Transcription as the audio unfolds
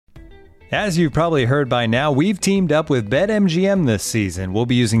As you've probably heard by now, we've teamed up with BetMGM this season. We'll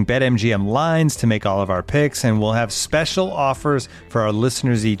be using BetMGM lines to make all of our picks, and we'll have special offers for our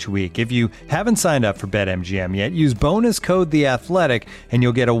listeners each week. If you haven't signed up for BetMGM yet, use bonus code The Athletic, and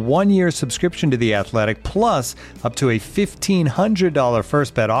you'll get a 1-year subscription to The Athletic, plus up to a $1,500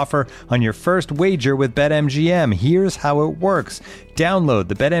 first bet offer on your first wager with BetMGM. Here's how it works. Download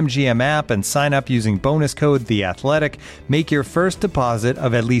the BetMGM app and sign up using bonus code The Athletic. Make your first deposit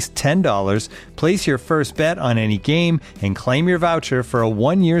of at least $10. Place your first bet on any game and claim your voucher for a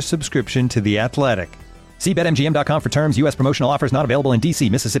 1-year subscription to The Athletic. See BetMGM.com for terms. U.S. promotional offers not available in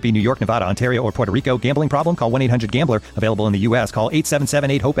D.C., Mississippi, New York, Nevada, Ontario, or Puerto Rico. Gambling problem? Call 1-800-GAMBLER. Available in the U.S. Call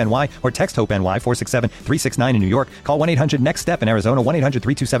 877-8-HOPE-NY or text HOPE-NY 467-369 in New York. Call 1-800-NEXT-STEP in Arizona.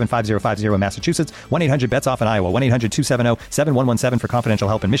 1-800-327-5050 in Massachusetts. 1-800-BETS-OFF in Iowa. 1-800-270-7117 for confidential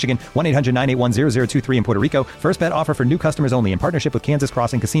help in Michigan. 1-800-981-0023 in Puerto Rico. First bet offer for new customers only in partnership with Kansas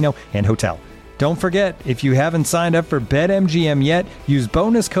Crossing Casino and Hotel. Don't forget, if you haven't signed up for BetMGM yet, use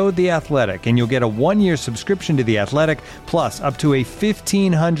bonus code The Athletic, and you'll get a 1-year subscription to The Athletic, plus up to a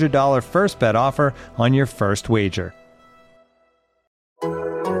 $1,500 first bet offer on your first wager.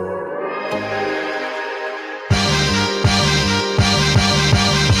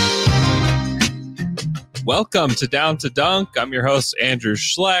 Welcome to Down to Dunk. I'm your host, Andrew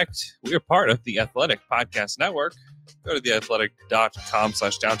Schlecht. We are part of the Athletic Podcast Network. Go to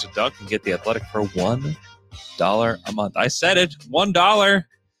theathletic.com/down to dunk and get The Athletic for $1 a month. I said it, $1.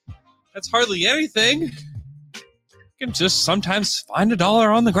 That's hardly anything. You can just sometimes find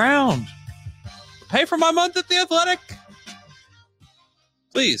 $1 on the ground. Pay for my month at The Athletic.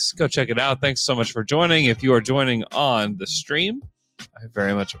 Please go check it out. Thanks so much for joining. If you are joining on the stream, I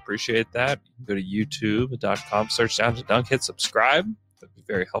very much appreciate that. You can go to youtube.com, search Down to Dunk, hit subscribe. That'd be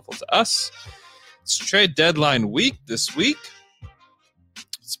very helpful to us. It's trade deadline week this week.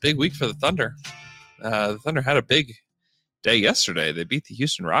 It's a big week for the Thunder. The Thunder had a big day yesterday. They beat the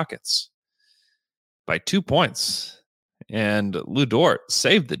Houston Rockets by 2 points. And Lu Dort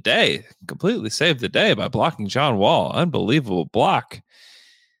saved the day, completely saved the day by blocking John Wall. Unbelievable block.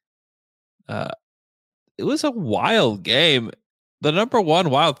 It was a wild game. The number one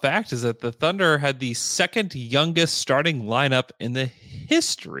wild fact is that the Thunder had the second youngest starting lineup in the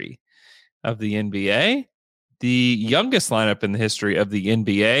history of the NBA, the youngest lineup in the history of the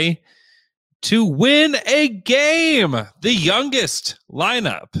NBA to win a game, the youngest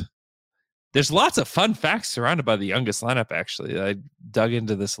lineup. There's lots of fun facts surrounded by the youngest lineup, actually. I dug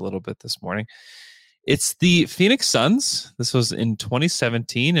into this a little bit this morning. It's the Phoenix Suns. This was in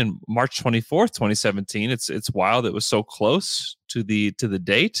 2017, and March 24th, 2017. It's wild. It was so close to the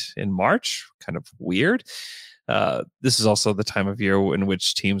date in March. Kind of weird. This is also the time of year in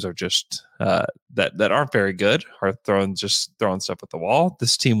which teams are just that aren't very good, are throwing stuff at the wall.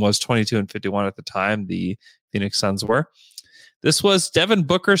 This team was 22-51 at the time. The Phoenix Suns were. This was Devin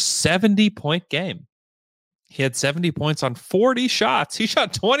Booker's 70-point game. He had 70 points on 40 shots. He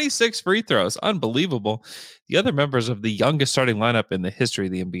shot 26 free throws. Unbelievable. The other members of the youngest starting lineup in the history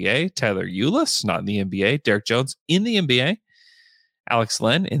of the NBA, Tyler Ulis, not in the NBA, Derek Jones in the NBA, Alex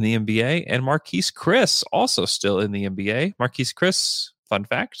Len in the NBA, and Marquise Chris also still in the NBA. Marquise Chris, fun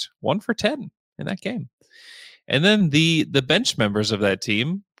fact, 1 for 10 in that game. And then the bench members of that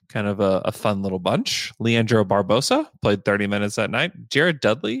team, kind of a fun little bunch. Leandro Barbosa played 30 minutes that night. Jared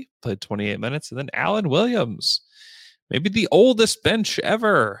Dudley played 28 minutes. And then Alan Williams, maybe the oldest bench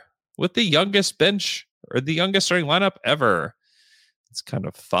ever with the youngest bench or the youngest starting lineup ever. It's kind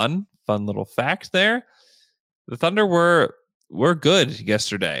of fun little fact there. The Thunder were good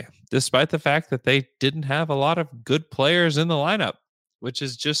yesterday, despite the fact that they didn't have a lot of good players in the lineup, which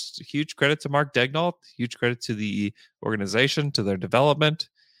is just huge credit to Mark Daigneault, huge credit to the organization, to their development.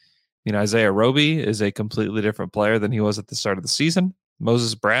 You know, Isaiah Roby is a completely different player than he was at the start of the season.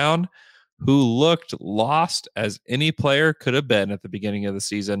 Moses Brown, who looked lost as any player could have been at the beginning of the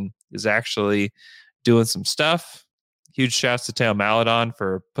season, is actually doing some stuff. Huge shouts to Teo Maledon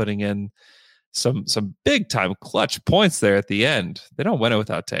for putting in some big time clutch points there at the end. They don't win it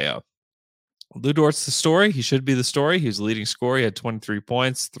without Teo. Lu Dort's the story. He should be the story. He was the leading scorer. He had 23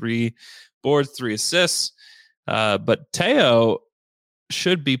 points, 3 boards, 3 assists. But Teo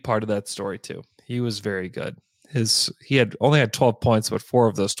should be part of that story too. He was very good. He had only had 12 points, but 4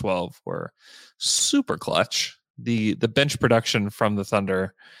 of those 12 were super clutch. The bench production from the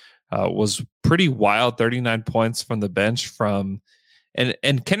Thunder was pretty wild. 39 points from the bench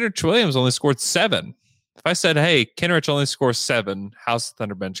and Kenrich Williams only scored 7. If I said, hey, Kenrich only scores 7, how's the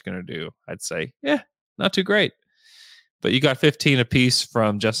Thunder bench going to do? I'd say, yeah, not too great. But you got 15 apiece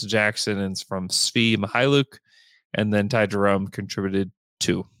from Justin Jackson and from Svi Mihailuk, and then Ty Jerome contributed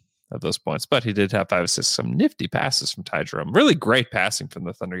 2. of those points, but he did have 5 assists, some nifty passes from Ty Jerome. Really great passing from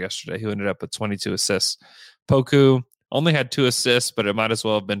the Thunder yesterday, who ended up with 22 assists. Poku only had 2 assists, but it might as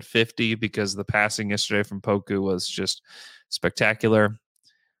well have been 50 because the passing yesterday from Poku was just spectacular.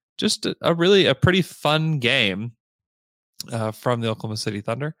 Just a pretty fun game from the Oklahoma City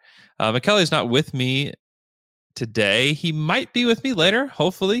Thunder. McKelly's not with me today. He might be with me later,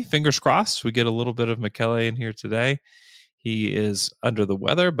 hopefully. Fingers crossed. We get a little bit of McKelly in here today. He is under the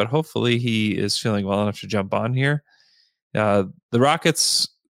weather, but hopefully he is feeling well enough to jump on here. The Rockets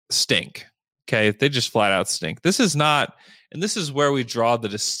stink. Okay, they just flat out stink. This is not, and this is where we draw the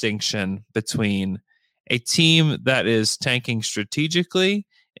distinction between a team that is tanking strategically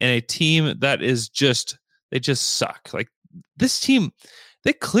and a team that is they just suck. Like this team,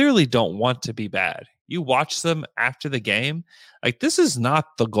 they clearly don't want to be bad. You watch them after the game, like this is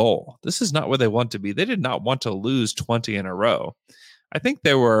not the goal. This is not where they want to be. They did not want to lose 20 in a row. I think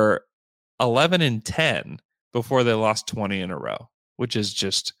they were 11-10 before they lost 20 in a row, which is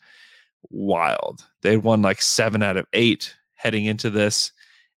just wild. They won like 7 out of 8 heading into this,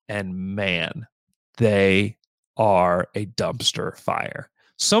 and man, they are a dumpster fire.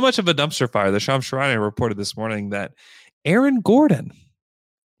 So much of a dumpster fire that Shams Charania reported this morning that Aaron Gordon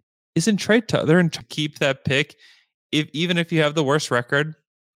is in trade. They're in to keep that pick. Even if you have the worst record,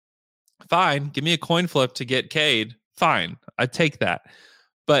 fine. Give me a coin flip to get Cade. Fine. I take that.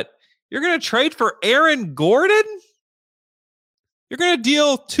 But you're going to trade for Aaron Gordon? You're going to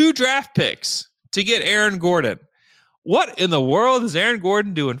deal 2 draft picks to get Aaron Gordon. What in the world is Aaron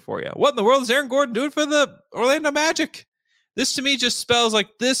Gordon doing for you? What in the world is Aaron Gordon doing for the Orlando Magic? This to me just spells like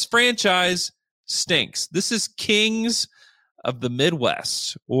this franchise stinks. This is Kings of the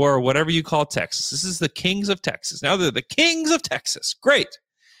Midwest, or whatever you call Texas. This is the Kings of Texas. Now they're the Kings of Texas. Great.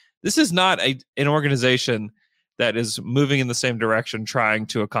 This is not an organization that is moving in the same direction, trying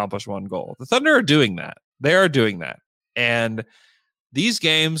to accomplish one goal. The Thunder are doing that. They are doing that. And these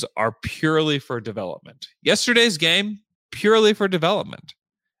games are purely for development. Yesterday's game, purely for development.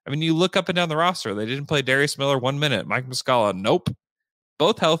 I mean, you look up and down the roster. They didn't play Darius Miller 1 minute. Mike Muscala, nope.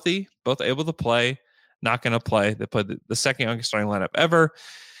 Both healthy, both able to play. Not going to play. They played the second youngest starting lineup ever.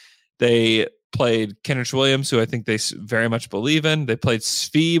 They played Kenrich Williams, who I think they very much believe in. They played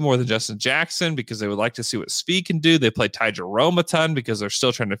Svi more than Justin Jackson because they would like to see what Svi can do. They played Ty Jerome a ton because they're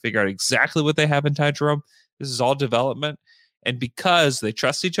still trying to figure out exactly what they have in Ty Jerome. This is all development. And because they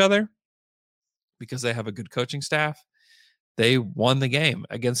trust each other, because they have a good coaching staff, they won the game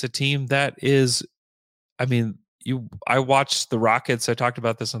against a team that is, I mean, I watched the Rockets. I talked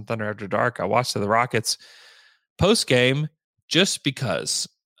about this on Thunder After Dark. I watched the Rockets post game just because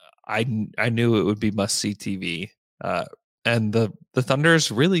I knew it would be must see TV. And the Thunder's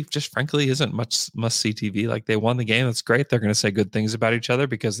really just frankly isn't much must see TV. Like they won the game. That's great. They're going to say good things about each other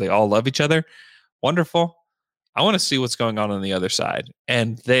because they all love each other. Wonderful. I want to see what's going on the other side.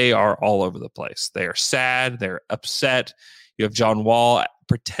 And they are all over the place. They are sad. They're upset. You have John Wall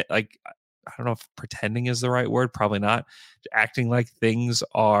I don't know if pretending is the right word. Probably not. Acting like things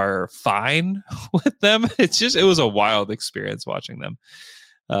are fine with them. It was a wild experience watching them.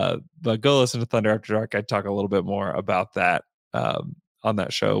 But go listen to Thunder After Dark. I talk a little bit more about that on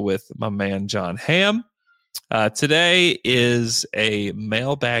that show with my man, John Hamm. Today is a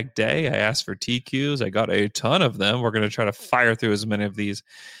mailbag day. I asked for TQs. I got a ton of them. We're going to try to fire through as many of these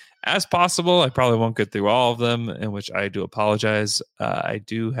as possible. I probably won't get through all of them, in which I do apologize. I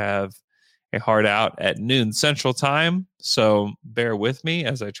do have a hard out at noon Central Time, so bear with me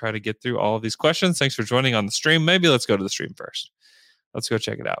as I try to get through all of these questions. Thanks for joining on the stream. Maybe let's go to the stream first. Let's go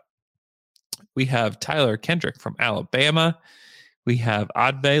check it out. We have Tyler Kendrick from Alabama. We have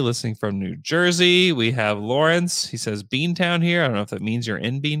Adbe listening from New Jersey. We have Lawrence. He says Beantown here. I don't know if that means you're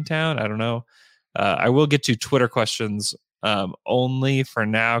in Beantown. I don't know. I will get to Twitter questions only for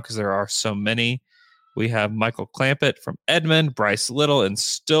now because there are so many. We have Michael Clampett from Edmond, Bryce Little in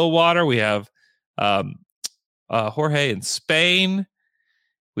Stillwater. We have Jorge in Spain.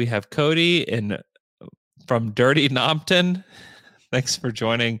 We have Cody from Dirty Nompton. Thanks for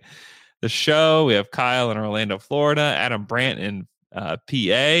joining the show. We have Kyle in Orlando, Florida. Adam Brandt in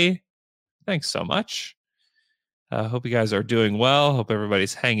PA. Thanks so much. Hope you guys are doing well. Hope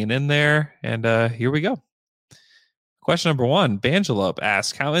everybody's hanging in there. And here we go. Question number 1, Bangelope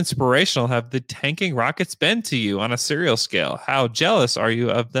asks, how inspirational have the tanking Rockets been to you on a serial scale? How jealous are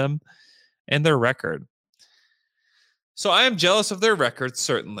you of them and their record? So I am jealous of their record,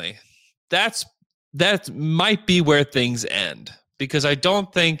 certainly. That might be where things end, because I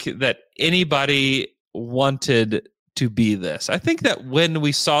don't think that anybody wanted to be this. I think that when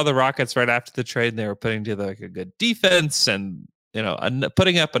we saw the Rockets right after the trade, they were putting together like a good defense and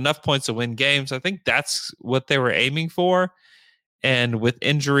putting up enough points to win games. I think that's what they were aiming for. And with the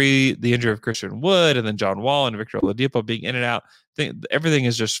injury of Christian Wood and then John Wall and Victor Oladipo being in and out, everything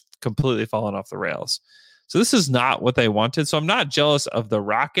is just completely fallen off the rails. So this is not what they wanted. So I'm not jealous of the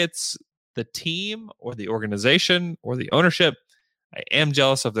Rockets, the team, or the organization, or the ownership. I am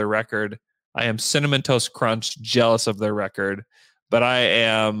jealous of their record. I am Cinnamon Toast Crunch jealous of their record, but I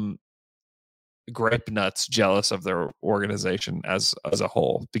am grape nuts jealous of their organization as a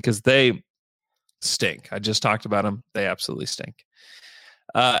whole, because they stink. I just talked about them. They absolutely stink.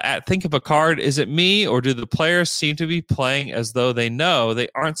 Think of a card. Is it me, or do the players seem to be playing as though they know they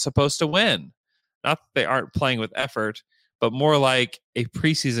aren't supposed to win? Not that they aren't playing with effort, but more like a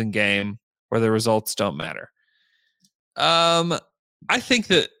preseason game where the results don't matter. I think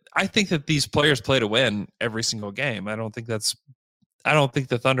that these players play to win every single game. I don't think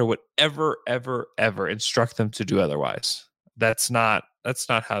the Thunder would ever instruct them to do otherwise. That's not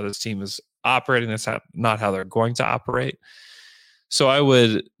how this team is operating. That's not how they're going to operate. So I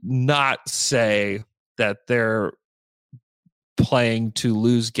would not say that they're playing to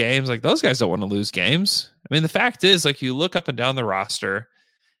lose games. Like, those guys don't want to lose games. I mean, the fact is, like, you look up and down the roster,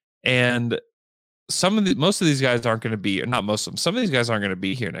 and most of these guys aren't going to be, or not most of them, some of these guys aren't going to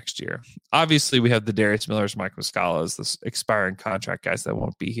be here next year. Obviously, we have the Darius Millers, Mike Muscala's, the expiring contract guys that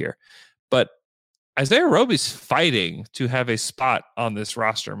won't be here. But Isaiah Roby's fighting to have a spot on this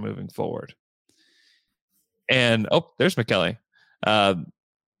roster moving forward. And, there's McKelly.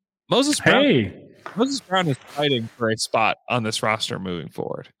 Moses Brown is fighting for a spot on this roster moving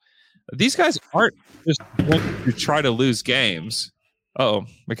forward. These guys aren't just going to try to lose games.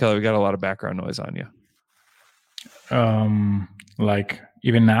 McKelly, we got a lot of background noise on you. Like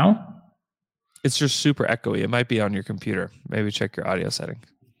even now? It's just super echoey. It might be on your computer. Maybe check your audio setting.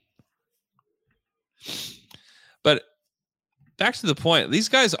 But back to the point, these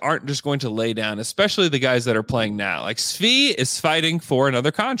guys aren't just going to lay down, especially the guys that are playing now. Like, Svi is fighting for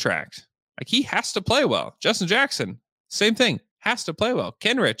another contract. Like, he has to play well. Justin Jackson, same thing, has to play well.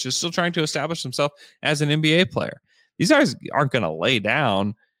 Kenrich is still trying to establish himself as an NBA player. These guys aren't going to lay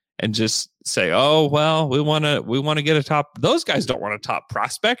down and just say, "Oh, well, we want to get a top." Those guys don't want a top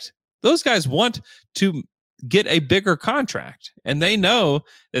prospect. Those guys want to get a bigger contract, and they know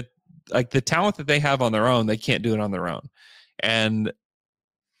that, like, the talent that they have on their own, they can't do it on their own. And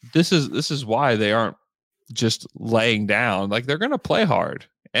this is why they aren't just laying down. Like, they're going to play hard,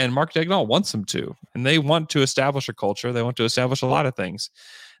 and Mark Daigneault wants them to, and they want to establish a culture. They want to establish a lot of things.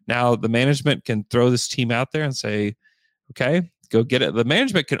 Now, the management can throw this team out there and say, "Okay, go get it." The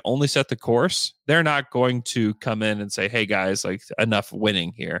management can only set the course. They're not going to come in and say, "Hey guys, like, enough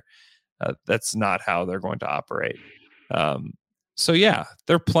winning here." That's not how they're going to operate. So yeah,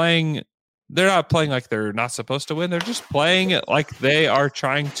 they're not playing like they're not supposed to win. They're just playing like they are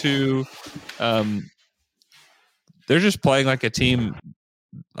trying to. They're just playing like a team,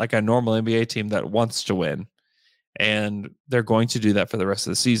 like a normal NBA team that wants to win, and they're going to do that for the rest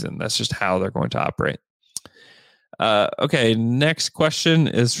of the season. That's just how they're going to operate. Okay, next question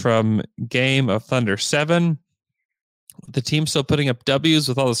is from Game of Thunder 7. The team still putting up W's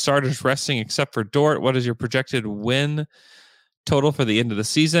with all the starters resting except for Dort. What is your projected win total for the end of the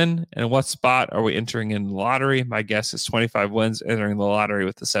season? And what spot are we entering in the lottery? My guess is 25 wins, entering the lottery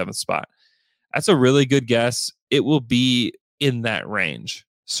with the 7th spot. That's a really good guess. It will be in that range,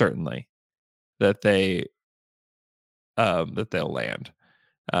 certainly, that they'll land.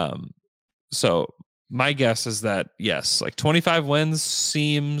 So my guess is that, yes, like 25 wins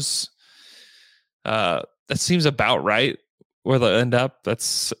seems about right where they'll end up.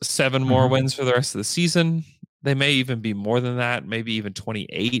 That's 7 more wins for the rest of the season. They may even be more than that, maybe even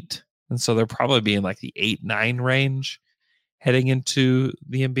 28. And so they'll probably be in like the 8-9 range heading into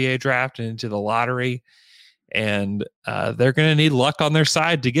the NBA draft and into the lottery. And they're going to need luck on their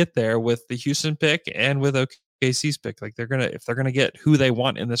side to get there with the Houston pick and with OKC's pick. Like, if they're going to get who they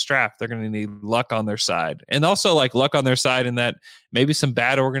want in this draft, they're going to need luck on their side. And also, like, luck on their side in that maybe some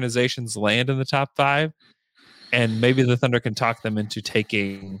bad organizations land in the top 5, and maybe the Thunder can talk them into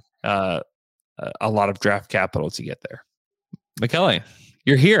taking a lot of draft capital to get there. McKelly,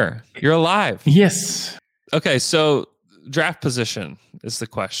 you're here. You're alive. Yes. Okay, so draft position is the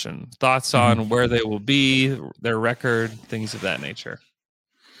question. Thoughts on where they will be, their record, things of that nature.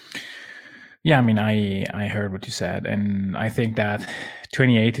 Yeah, I mean, I heard what you said, and I think that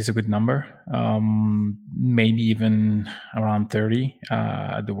 28 is a good number. Maybe even around 30,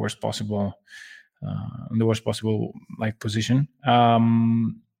 the worst possible like position.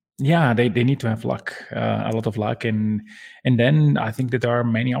 Yeah, they need to have luck, a lot of luck, and then I think that there are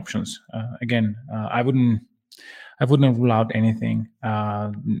many options. Again, I wouldn't I wouldn't rule out anything.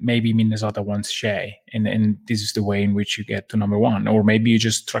 Maybe Minnesota wants Shea, and this is the way in which you get to number one, or maybe you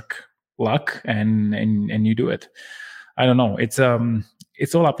just struck luck and you do it. I don't know. It's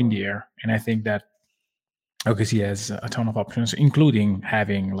all up in the air, and I think that OKC has a ton of options, including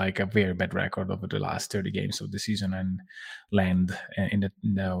having like a very bad record over the last 30 games of the season and land in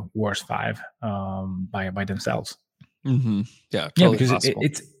the worst five by themselves. Mm-hmm. Yeah, totally because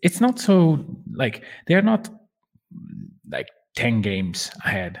it's not so like they're not like 10 games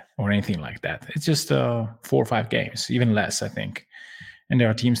ahead or anything like that. It's just 4 or 5 games, even less, I think. And there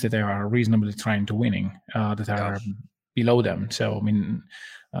are teams that are reasonably trying to winning that are below them. So I mean,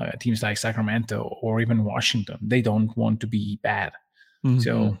 teams like Sacramento or even Washington, they don't want to be bad. Mm-hmm.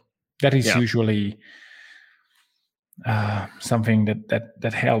 So that is usually something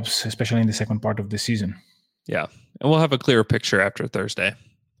that helps, especially in the second part of the season. Yeah, and we'll have a clearer picture after Thursday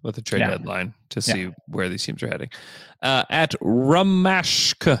with the trade deadline to see where these teams are heading. At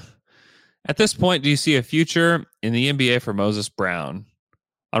Ramashka, at this point, do you see a future in the NBA for Moses Brown?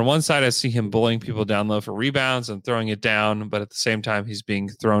 On one side, I see him bullying people down low for rebounds and throwing it down, but at the same time, he's being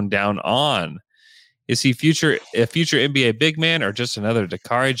thrown down on. Is he a future NBA big man or just another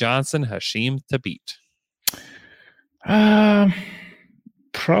Dakari Johnson, Hasheem Thabeet?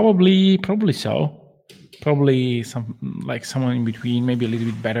 Probably so. Probably someone in between, maybe a little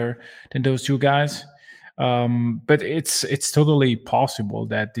bit better than those two guys. But it's totally possible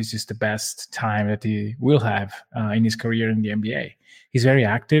that this is the best time that he will have in his career in the NBA. He's very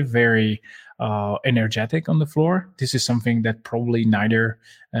active, very energetic on the floor. This is something that probably neither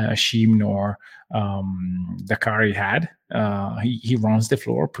Hasheem nor Dakari had. He runs the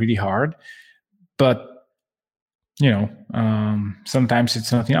floor pretty hard, but sometimes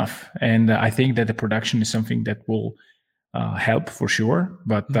it's not enough. And I think that the production is something that will help for sure,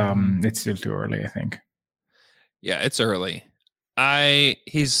 but it's still too early, I think. Yeah, it's early.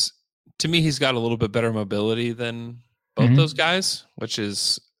 He's got a little bit better mobility than both those guys, which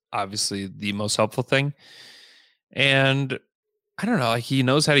is obviously the most helpful thing. And I don't know, like he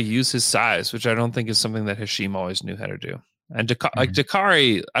knows how to use his size, which I don't think is something that Hasheem always knew how to do. And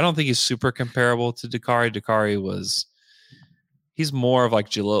Dakari, I don't think he's super comparable to Dakari. Dakari he's more of like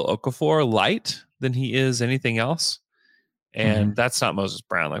Jahlil Okafor light than he is anything else. And that's not Moses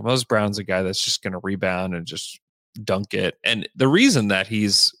Brown. Like Moses Brown's a guy that's just going to rebound and just dunk it. And the reason that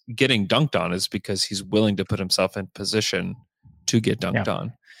he's getting dunked on is because he's willing to put himself in position to get dunked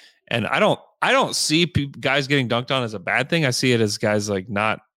on. And I don't see guys getting dunked on as a bad thing. I see it as guys like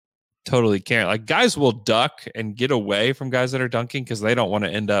not totally caring. Like guys will duck and get away from guys that are dunking because they don't want to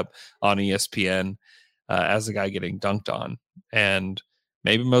end up on ESPN as the guy getting dunked on. And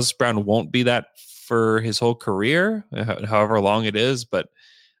maybe Moses Brown won't be that for his whole career, however long it is, but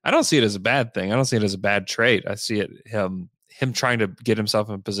I don't see it as a bad thing. I don't see it as a bad trait. I see it him trying to get himself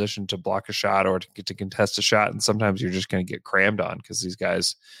in position to block a shot or to contest a shot. And sometimes you're just going to get crammed on because these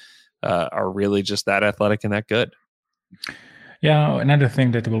guys are really just that athletic and that good. Yeah, another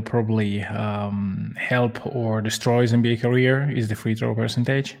thing that will probably help or destroy his NBA career is the free throw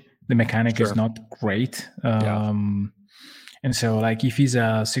percentage. The mechanic is not great. And so like if he's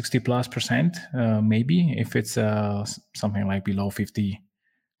a 60+%, maybe if it's something like below 50,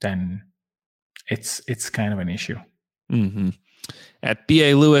 then it's kind of an issue. At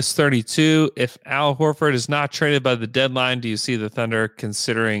BA Lewis 32, if Al Horford is not traded by the deadline, do you see the Thunder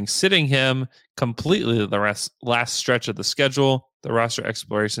considering sitting him completely the last stretch of the schedule? The roster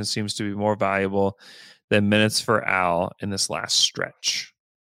exploration seems to be more valuable than minutes for Al in this last stretch.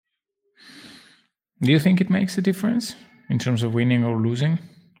 Do you think it makes a difference in terms of winning or losing?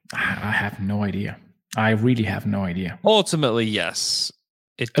 I have no idea. I really have no idea. Ultimately, yes,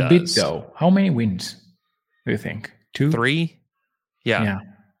 it does. A bit though. How many wins do you think? 2? 3? Yeah,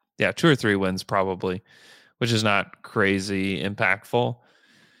 2 or 3 wins probably, which is not crazy impactful.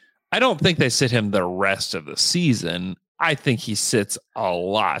 I don't think they sit him the rest of the season. I think he sits a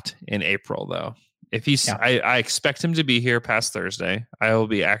lot in April, though. If he's, I expect him to be here past Thursday. I will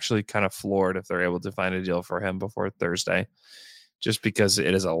be actually kind of floored if they're able to find a deal for him before Thursday, just because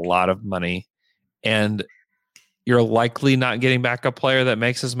it is a lot of money, and you're likely not getting back a player that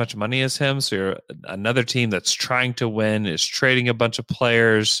makes as much money as him. So you're another team that's trying to win is trading a bunch of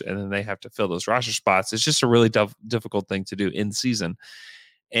players, and then they have to fill those roster spots. It's just a really difficult thing to do in season.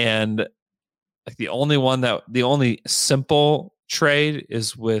 And like the only simple trade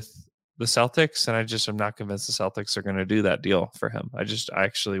is with the Celtics. And I'm not convinced the Celtics are going to do that deal for him. I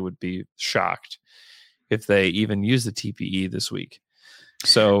actually would be shocked if they even use the TPE this week.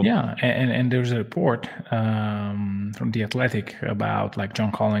 So yeah, and there's a report from The Athletic about like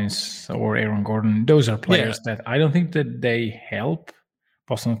John Collins or Aaron Gordon. Those are players that I don't think that they help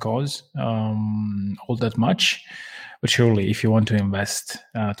Boston cause all that much. But surely, if you want to invest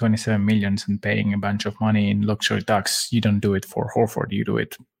 27 millions and paying a bunch of money in luxury tax, you don't do it for Horford. You do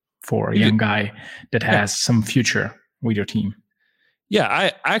it for a young guy that has some future with your team. Yeah,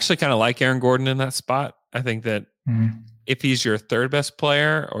 I actually kind of like Aaron Gordon in that spot. I think that if he's your third best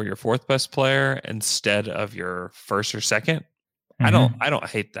player or your fourth best player instead of your first or second, I don't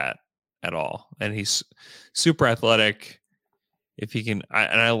hate that at all. And he's super athletic. If he can,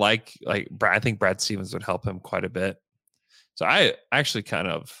 I think Brad Stevens would help him quite a bit. So I actually kind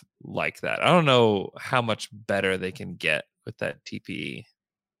of like that. I don't know how much better they can get with that TPE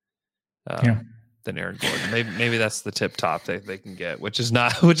than Aaron Gordon. Maybe that's the tip top they can get, which is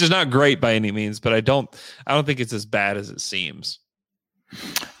not great by any means. But I don't think it's as bad as it seems.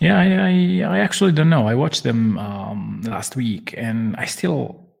 Yeah, I actually don't know. I watched them last week, and I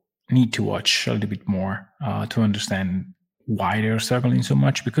still need to watch a little bit more to understand why they're struggling so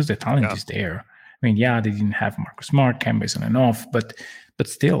much, because the talent is there. I mean, they didn't have Marcus Smart, Kemba is on and off, but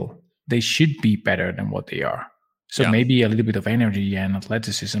still, they should be better than what they are. So maybe a little bit of energy and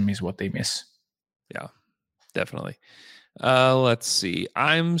athleticism is what they miss. Yeah, definitely. Let's see.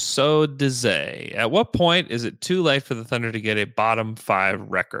 I'm so dizzy. At what point is it too late for the Thunder to get a bottom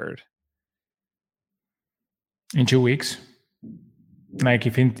 5 record? In 2 weeks. Like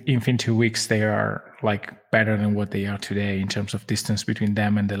if in 2 weeks they are like better than what they are today in terms of distance between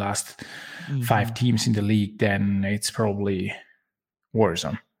them and the last 5 teams in the league, then it's probably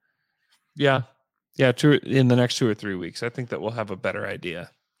worrisome. Yeah. In the next 2 or 3 weeks, I think that we'll have a better idea.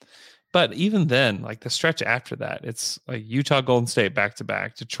 But even then, like the stretch after that, it's like Utah, Golden State back to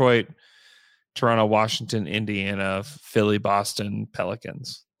back, Detroit, Toronto, Washington, Indiana, Philly, Boston,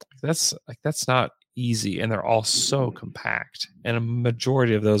 Pelicans. That's not easy, and they're all so compact, and a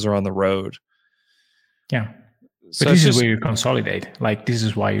majority of those are on the road. Yeah, so but this is where you consolidate. Like this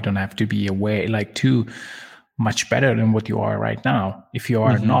is why you don't have to be away like too much better than what you are right now. If you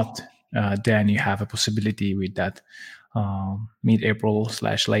are not, then you have a possibility with that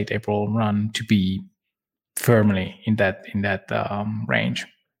mid-April/late April run to be firmly in that range.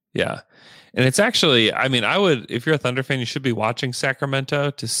 Yeah. And it's actually, I mean, if you're a Thunder fan, you should be watching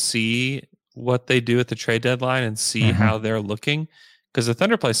Sacramento to see what they do at the trade deadline and see how they're looking, because the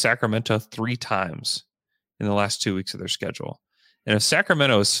Thunder play Sacramento 3 times in the last 2 weeks of their schedule. And if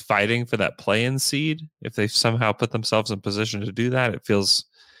Sacramento is fighting for that play-in seed, if they somehow put themselves in position to do that, it feels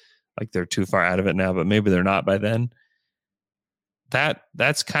like they're too far out of it now, but maybe they're not by then.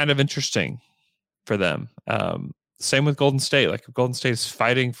 That's kind of interesting for them. Same with Golden State. Like if Golden State is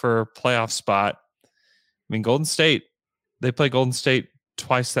fighting for a playoff spot, I mean, Golden State, they play Golden State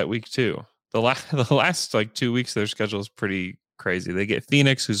twice that week too. The last like 2 weeks of their schedule is pretty crazy. They get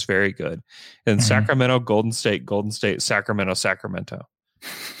Phoenix, who's very good, and Sacramento, Golden State, Sacramento,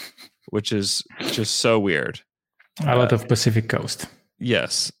 which is just so weird. A lot of Pacific Coast.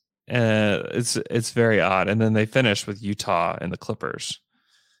 Yes. It's very odd. And then they finish with Utah and the Clippers.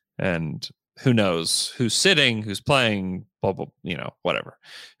 And who knows who's sitting, who's playing, blah, blah, whatever.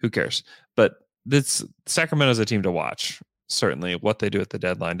 Who cares? But Sacramento's a team to watch. Certainly, what they do at the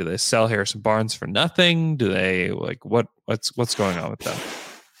deadline. Do they sell Harrison Barnes for nothing? Do they what's going on with them?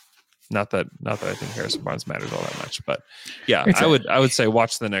 Not that I think Harrison Barnes matters all that much, but yeah, I would say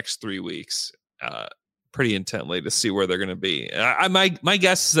watch the next 3 weeks pretty intently to see where they're going to be. My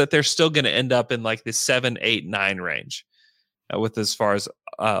guess is that they're still going to end up in like the 7, 8, 9 range with as far as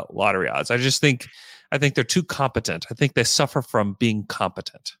lottery odds. I think they're too competent. I think they suffer from being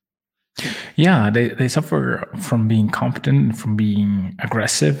competent. Yeah, they suffer from being competent, from being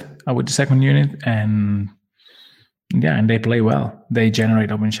aggressive with the second unit, and they play well. They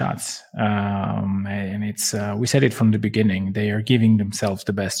generate open shots, and it's we said it from the beginning. They are giving themselves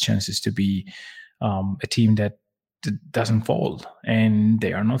the best chances to be a team that doesn't fold, and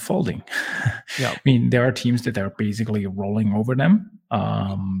they are not folding. Yeah, I mean, there are teams that are basically rolling over them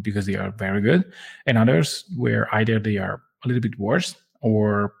because they are very good, and others where either they are a little bit worse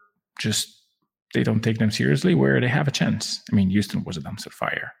or just they don't take them seriously, where they have a chance. I mean, Houston was a dumpster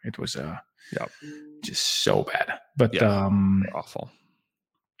fire. It was just so bad, but awful.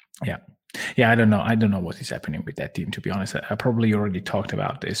 Yeah. I don't know what is happening with that team, to be honest. I probably already talked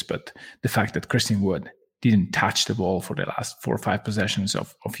about this, but the fact that Christian Wood didn't touch the ball for the last 4 or 5 possessions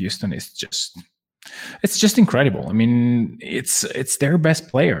of Houston is just It's just incredible. I mean, it's their best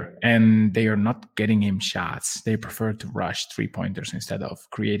player, and they are not getting him shots. They prefer to rush 3-pointers instead of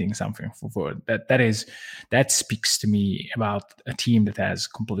creating something for that speaks to me about a team that has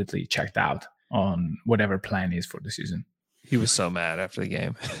completely checked out on whatever plan is for the season. He was so mad after the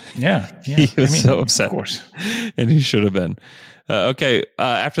game. Yeah. He was so upset. Of course. And he should have been. Okay.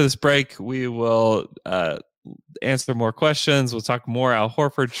 After this break, we will answer more questions. We'll talk more Al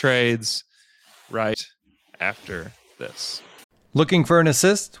Horford trades right after this. Looking for an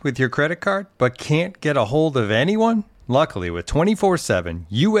assist with your credit card, but can't get a hold of anyone? Luckily, with 24/7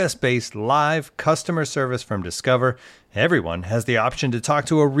 US-based live customer service from Discover, everyone has the option to talk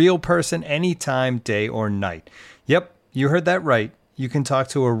to a real person anytime, day or night. Yep, you heard that right. You can talk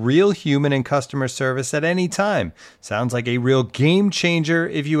to a real human in customer service at any time. Sounds like a real game changer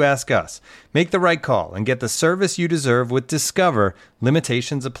if you ask us. Make the right call and get the service you deserve with Discover.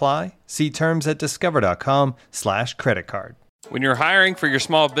 Limitations apply. See terms at discover.com/creditcard. When you're hiring for your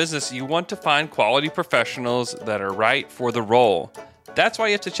small business, you want to find quality professionals that are right for the role. That's why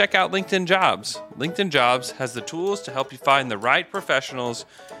you have to check out LinkedIn Jobs. LinkedIn Jobs has the tools to help you find the right professionals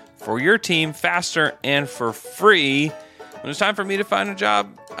for your team faster and for free. When it was time for me to find a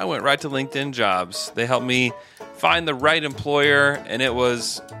job, I went right to LinkedIn Jobs. They helped me find the right employer, and it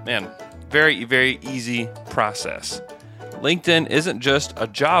was, very, very easy process. LinkedIn isn't just a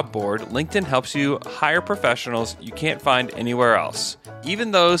job board. LinkedIn helps you hire professionals you can't find anywhere else.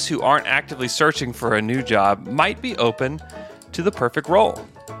 Even those who aren't actively searching for a new job might be open to the perfect role.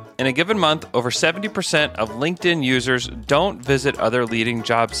 In a given month, over 70% of LinkedIn users don't visit other leading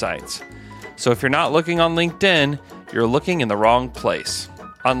job sites. So if you're not looking on LinkedIn, you're looking in the wrong place.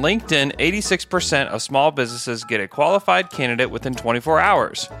 On LinkedIn, 86% of small businesses get a qualified candidate within 24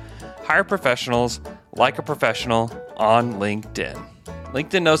 hours. Hire professionals like a professional on LinkedIn.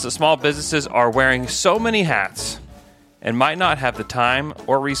 LinkedIn knows that small businesses are wearing so many hats and might not have the time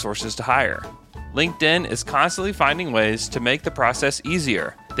or resources to hire. LinkedIn is constantly finding ways to make the process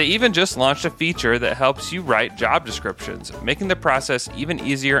easier. They even just launched a feature that helps you write job descriptions, making the process even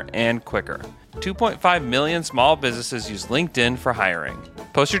easier and quicker. 2.5 million small businesses use LinkedIn for hiring.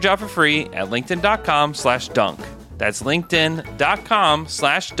 Post your job for free at linkedin.com/dunk. That's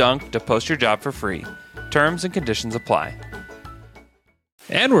linkedin.com/dunk to post your job for free. Terms and conditions apply.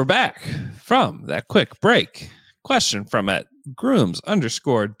 And we're back from that quick break. Question from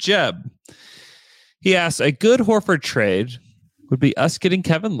 @grooms_Jeb. He asks, a good Horford trade would be us getting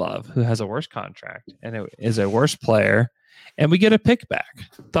Kevin Love, who has a worse contract and is a worse player, and we get a pick back.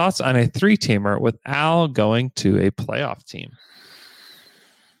 Thoughts on a 3-teamer with Al going to a playoff team?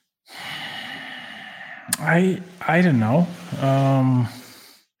 I don't know.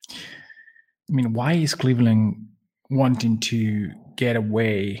 Why is Cleveland wanting to get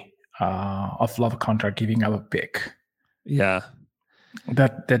away of Love contract, giving up a pick? Yeah,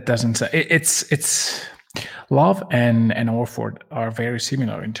 that doesn't say it's Love and Horford are very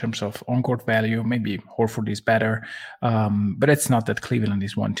similar in terms of on-court value. Maybe Horford is better, but it's not that Cleveland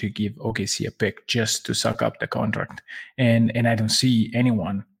is one to give OKC a pick just to suck up the contract. And I don't see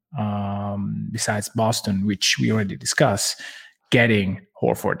anyone besides Boston, which we already discussed, getting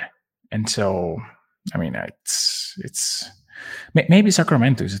Horford. And so, it's maybe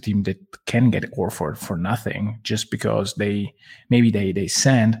Sacramento is a team that can get Horford for nothing, just because they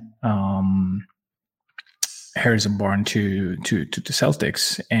send Harrison Barnes to the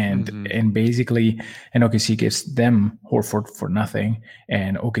Celtics, and basically, and OKC gives them Horford for nothing,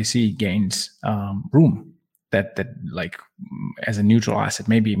 and OKC gains room that like as a neutral asset,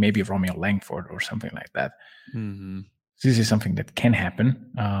 maybe Romeo Langford or something like that. Mm-hmm. This is something that can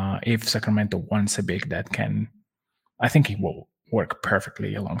happen if Sacramento wants a big that can. I think it will work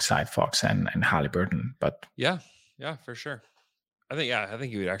perfectly alongside Fox and Halliburton. But yeah, for sure. I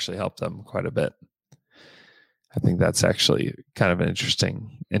think he would actually help them quite a bit. I think that's actually kind of an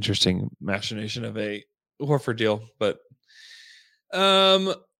interesting machination of a Horford deal. But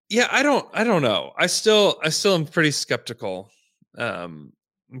I don't know. I still am pretty skeptical. I'm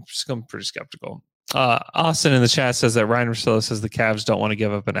pretty skeptical. Austin in the chat says that Ryan Russillo says the Cavs don't want to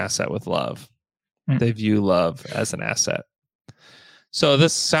give up an asset with Love. They view Love as an asset. So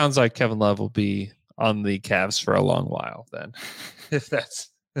this sounds like Kevin Love will be on the Cavs for a long while then. If that's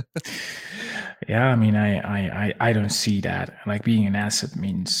yeah, I don't see that. Like, being an asset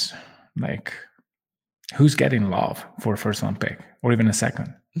means, like, who's getting Love for a first round pick or even a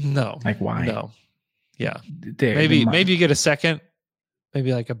second? No. Like, why? No. Yeah. Maybe you get a second,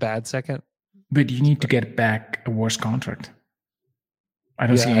 maybe like a bad second. But you need to get back a worse contract. I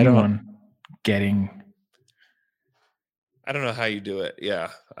don't see anyone getting I don't know how you do it. Yeah.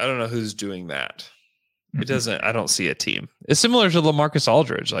 I don't know who's doing that. It doesn't. I don't see a team. It's similar to LaMarcus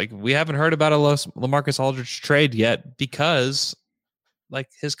Aldridge. Like, we haven't heard about a LaMarcus Aldridge trade yet because, like,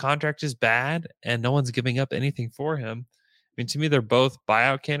 his contract is bad and no one's giving up anything for him. I mean, to me, they're both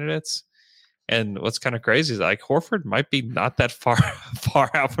buyout candidates. And what's kind of crazy is, like, Horford might be not that far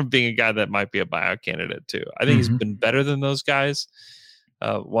out from being a guy that might be a buyout candidate too. I think he's been better than those guys.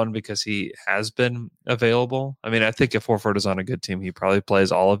 One, because he has been available. I mean, I think if Horford is on a good team, he probably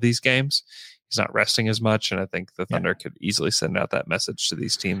plays all of these games. He's not resting as much, and I think the Thunder could easily send out that message to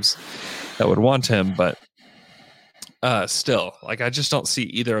these teams that would want him. But still, like, I just don't see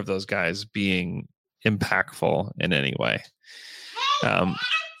either of those guys being impactful in any way.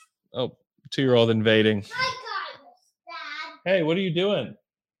 2-year-old invading. Hey, what are you doing?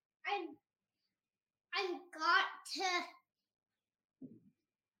 I got to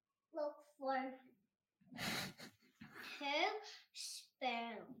look for 2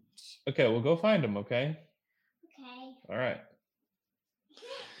 spoons. Okay, we'll go find them, okay? Okay. All right.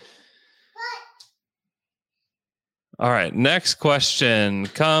 All right, next question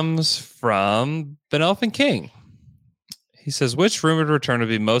comes from Benelphin King. He says, which rumored return would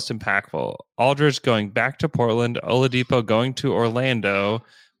be most impactful? Aldridge going back to Portland, Oladipo going to Orlando,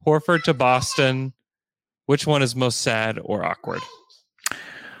 Horford to Boston. Which one is most sad or awkward?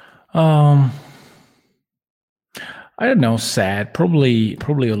 I don't know. Sad. Probably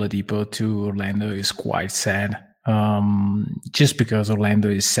Oladipo to Orlando is quite sad. Just because Orlando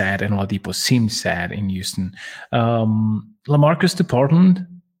is sad and Oladipo seems sad in Houston. LaMarcus to Portland.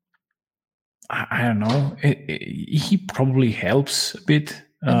 I don't know. He probably helps a bit.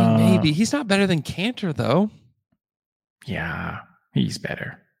 I mean, maybe he's not better than Cantor, though. Yeah, he's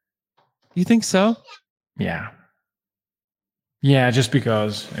better. You think so? Yeah. Just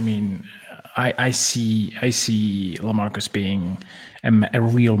because, I mean, I see LaMarcus being a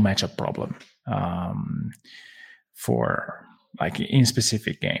real matchup problem for, like, in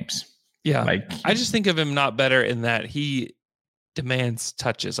specific games. Yeah, like, I just think of him not better in that he demands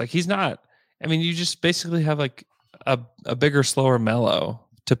touches. Like, he's not. I mean, you just basically have, like, a bigger, slower Melo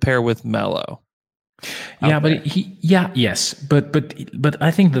to pair with Melo. Yeah, but yes, but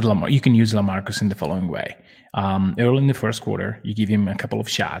I think that you can use LaMarcus in the following way. Early in the first quarter, you give him a couple of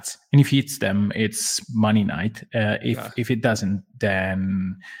shots, and if he hits them, it's money night. If it doesn't,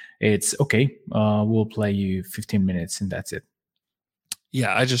 then it's okay. We'll play you 15 minutes, and that's it.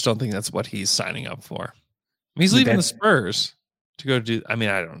 Yeah, I just don't think that's what he's signing up for. He's leaving the Spurs to go do. I mean,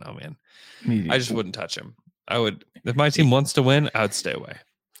 I don't know, man. I just wouldn't touch him. I would, if my team wants to win, I would stay away.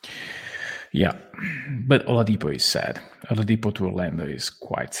 Yeah, but Oladipo is sad. Oladipo to Orlando is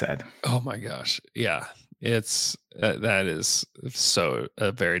quite sad. Oh my gosh, yeah, it's that is so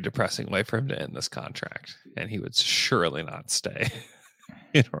a very depressing way for him to end this contract, and he would surely not stay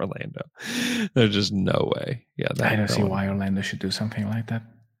in Orlando. There's just no way. Yeah, I don't see why Orlando should do something like that.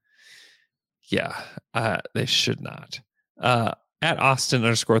 Yeah, they should not. At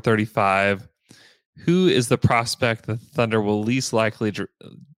Austin_35, who is the prospect the Thunder will least likely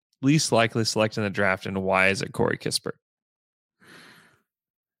select in the draft, and why is it Corey Kispert?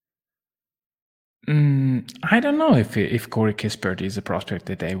 I don't know if Corey Kispert is a prospect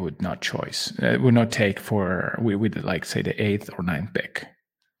that they would not take with like, say, the 8th or 9th pick.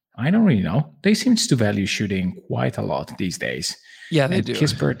 I don't really know. They seem to value shooting quite a lot these days. Yeah, they do.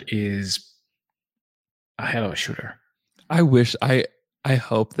 Kispert is a hell of a shooter. I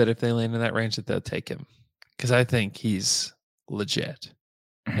hope that if they land in that range that they'll take him, because I think he's legit.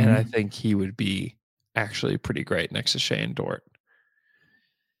 Mm-hmm. And I think he would be actually pretty great next to Shane Dort.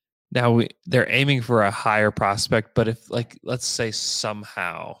 Now they're aiming for a higher prospect, but if, like, let's say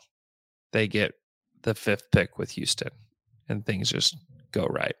somehow they get the 5th pick with Houston and things just go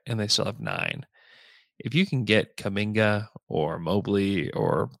right and they still have 9. If you can get Kuminga or Mobley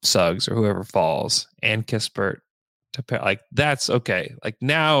or Suggs or whoever falls and Kispert to pair, like, that's okay. Like,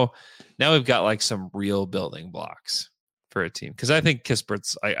 now we've got, like, some real building blocks for a team, because I think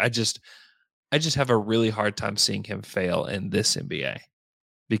Kispert's I just have a really hard time seeing him fail in this NBA,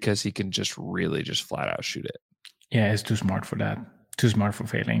 because he can just really just flat out shoot it. Yeah, he's too smart for that. Too smart for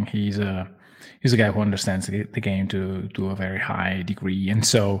failing. He's a guy who understands the game to a very high degree. And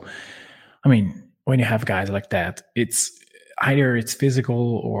so, I mean, when you have guys like that, it's either it's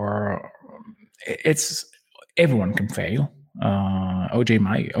physical or it's everyone can fail.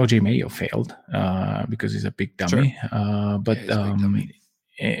 OJ Mayo failed because he's a big dummy. Sure. But big dummy.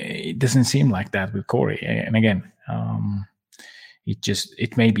 It doesn't seem like that with Corey. And again,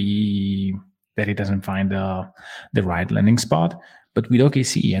 it may be that he doesn't find the right landing spot. But with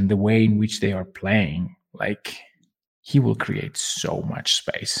OKC and the way in which they are playing, like, he will create so much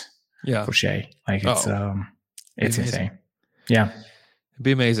space for Shai. Like it's amazing. insane. Yeah, it'd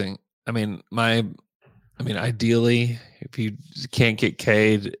be amazing. I mean, ideally, if you can't get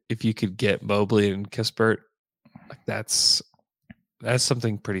Cade, if you could get Mobley and Kispert, like that's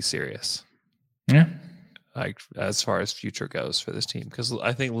something pretty serious. Yeah. Like as far as future goes for this team, because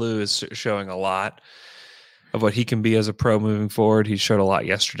I think Lou is showing a lot of what he can be as a pro moving forward. He showed a lot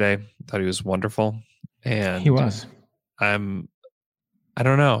yesterday. I thought he was wonderful, and he was. I don't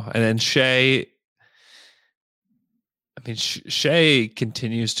know. And then Shai. I mean, Shai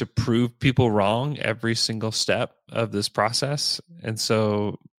continues to prove people wrong every single step of this process, and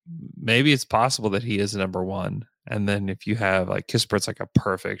so maybe it's possible that he is number one. And then if you have like Kispert's like a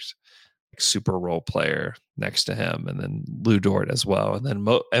perfect super role player next to him, and then Lou Dort as well, and then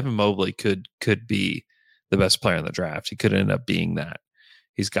Evan Mobley could be the best player in the draft. He could end up being that.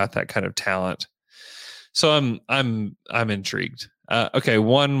 He's got that kind of talent. So I'm intrigued. Okay,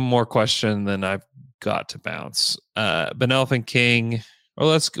 one more question, then I've got to bounce. Benelphin King,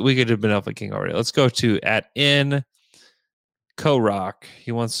 or we could do Benelphin King already. Let's go to @N Co-Rock.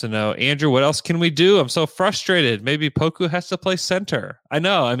 He wants to know, Andrew, what else can we do? I'm so frustrated. Maybe Poku has to play center. I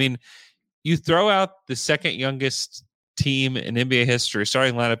know. I mean, you throw out the second youngest team in NBA history,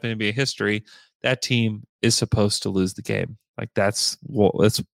 starting lineup in NBA history, that team is supposed to lose the game. Like that's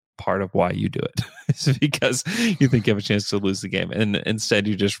part of why you do it. It's because you think you have a chance to lose the game. And instead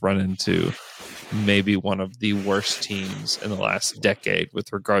you just run into maybe one of the worst teams in the last decade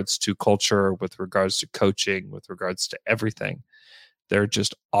with regards to culture, with regards to coaching, with regards to everything. They're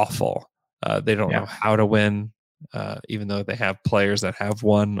just awful. They don't know how to win, even though they have players that have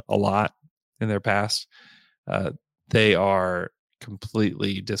won a lot in their past. They are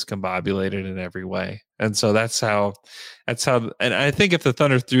completely discombobulated in every way. And so that's how, and I think if the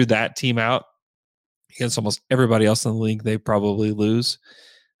Thunder threw that team out against almost everybody else in the league, they probably lose.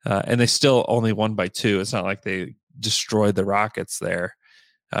 And they still only won by 2. It's not like they destroyed the Rockets there.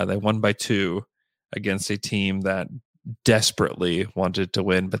 They won by 2 against a team that desperately wanted to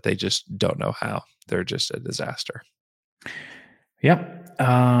win, but they just don't know how. They're just a disaster. Yeah.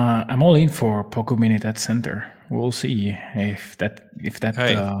 I'm all in for Poku Minute at center. We'll see if that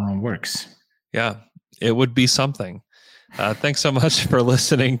works. Yeah, it would be something. Thanks so much for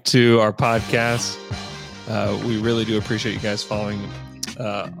listening to our podcast. We really do appreciate you guys following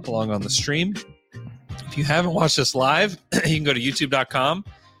along on the stream. If you haven't watched us live, you can go to youtube.com,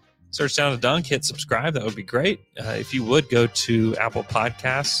 search Down to Dunk, hit subscribe. That would be great. If you would go to Apple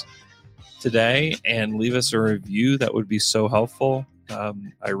Podcasts today and leave us a review, that would be so helpful.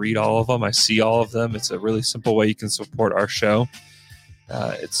 I read all of them. I see all of them. It's a really simple way you can support our show.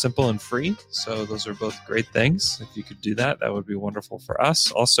 It's simple and free. So those are both great things. If you could do that, that would be wonderful for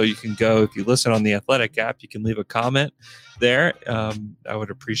us. Also, you can go, if you listen on the Athletic app, you can leave a comment there. I would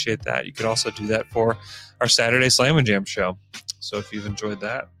appreciate that. You could also do that for our Saturday Slam and Jam show. So if you've enjoyed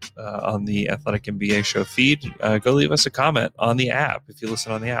that on the Athletic NBA show feed, go leave us a comment on the app if you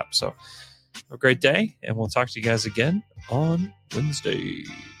listen on the app. So have a great day, and we'll talk to you guys again on Wednesday.